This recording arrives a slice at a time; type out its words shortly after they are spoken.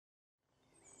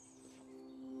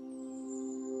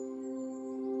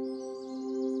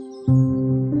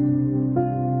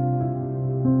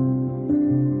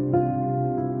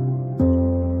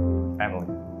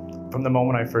From the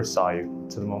moment I first saw you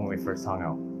to the moment we first hung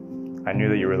out, I knew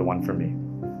that you were the one for me,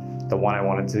 the one I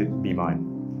wanted to be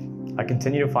mine. I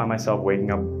continue to find myself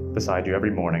waking up beside you every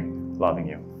morning, loving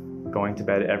you, going to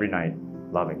bed every night,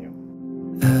 loving you.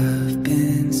 I've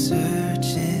been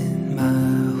searching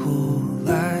my whole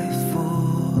life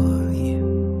for you,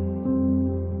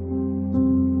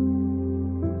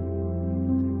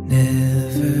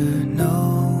 never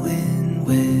knowing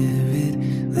where it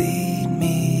lead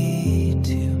me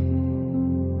to.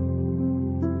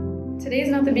 Today is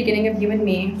not the beginning of you and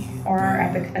me, or our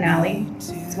epic finale.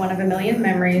 It's one of a million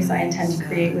memories I intend to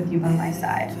create with you by my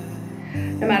side.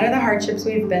 No matter the hardships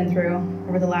we've been through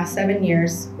over the last 7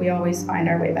 years, we always find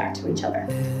our way back to each other.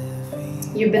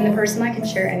 You've been the person I can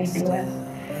share anything with,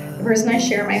 the person I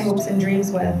share my hopes and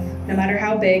dreams with. No matter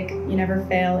how big, you never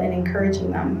fail in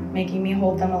encouraging them, making me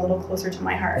hold them a little closer to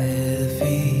my heart.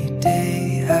 Every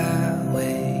day I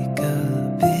wake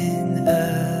up in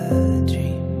a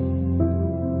dream.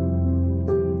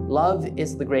 Love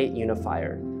is the great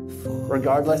unifier.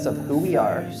 Regardless of who we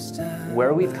are,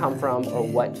 where we've come from, or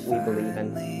what we believe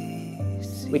in.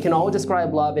 We can all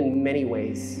describe love in many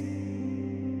ways.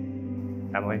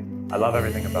 Emily, I love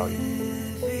everything about you.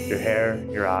 Your hair,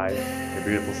 your eyes, your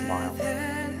beautiful smile.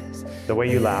 The way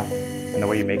you laugh, and the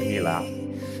way you make me laugh.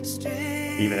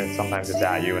 Even if sometimes it's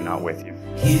at you and not with you.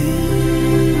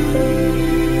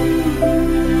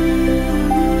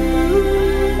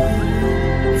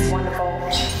 It's wonderful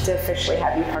to officially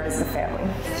have you part of the family.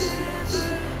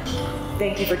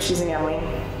 Thank you for choosing Emily,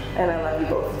 and I love you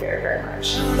both very, very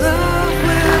much.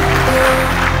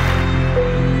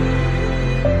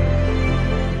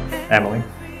 Emily,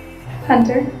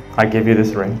 Hunter, I give you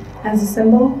this ring as a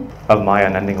symbol of my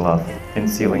unending love in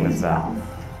sealing this vow.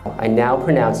 I now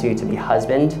pronounce you to be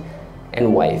husband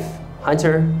and wife.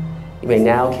 Hunter, you may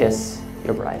now kiss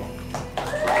your bride.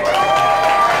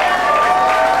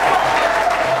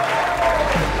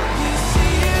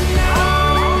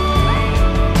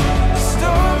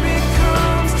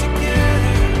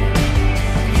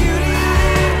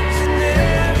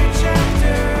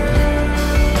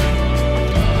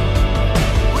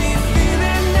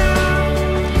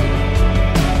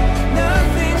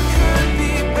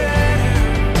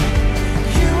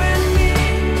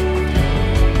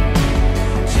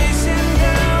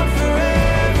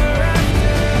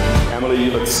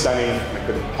 You look stunning. I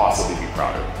couldn't possibly be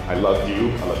prouder. I love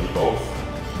you. I love you both.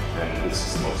 And this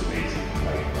is the most amazing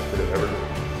night I could have ever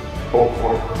hoped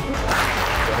for.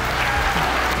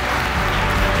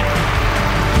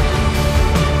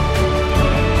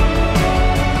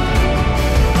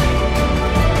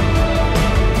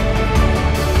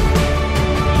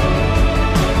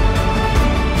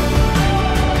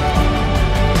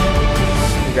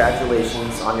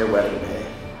 Congratulations on your wedding day.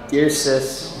 Dear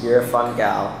sis, you're a fun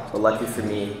gal, but lucky for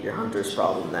me, you're Hunter's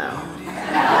problem now.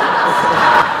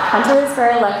 Hunter is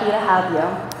very lucky to have you,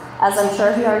 as I'm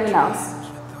sure he already knows.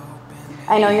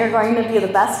 I know you're going to be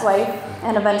the best wife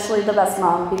and eventually the best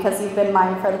mom because you've been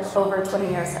mine for over 20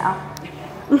 years now.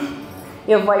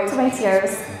 You have wiped my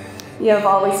tears. You have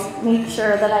always made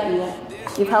sure that I eat.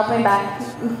 You've helped my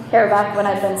hair back when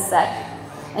I've been sick.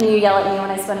 And you yell at me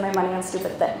when I spend my money on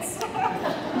stupid things.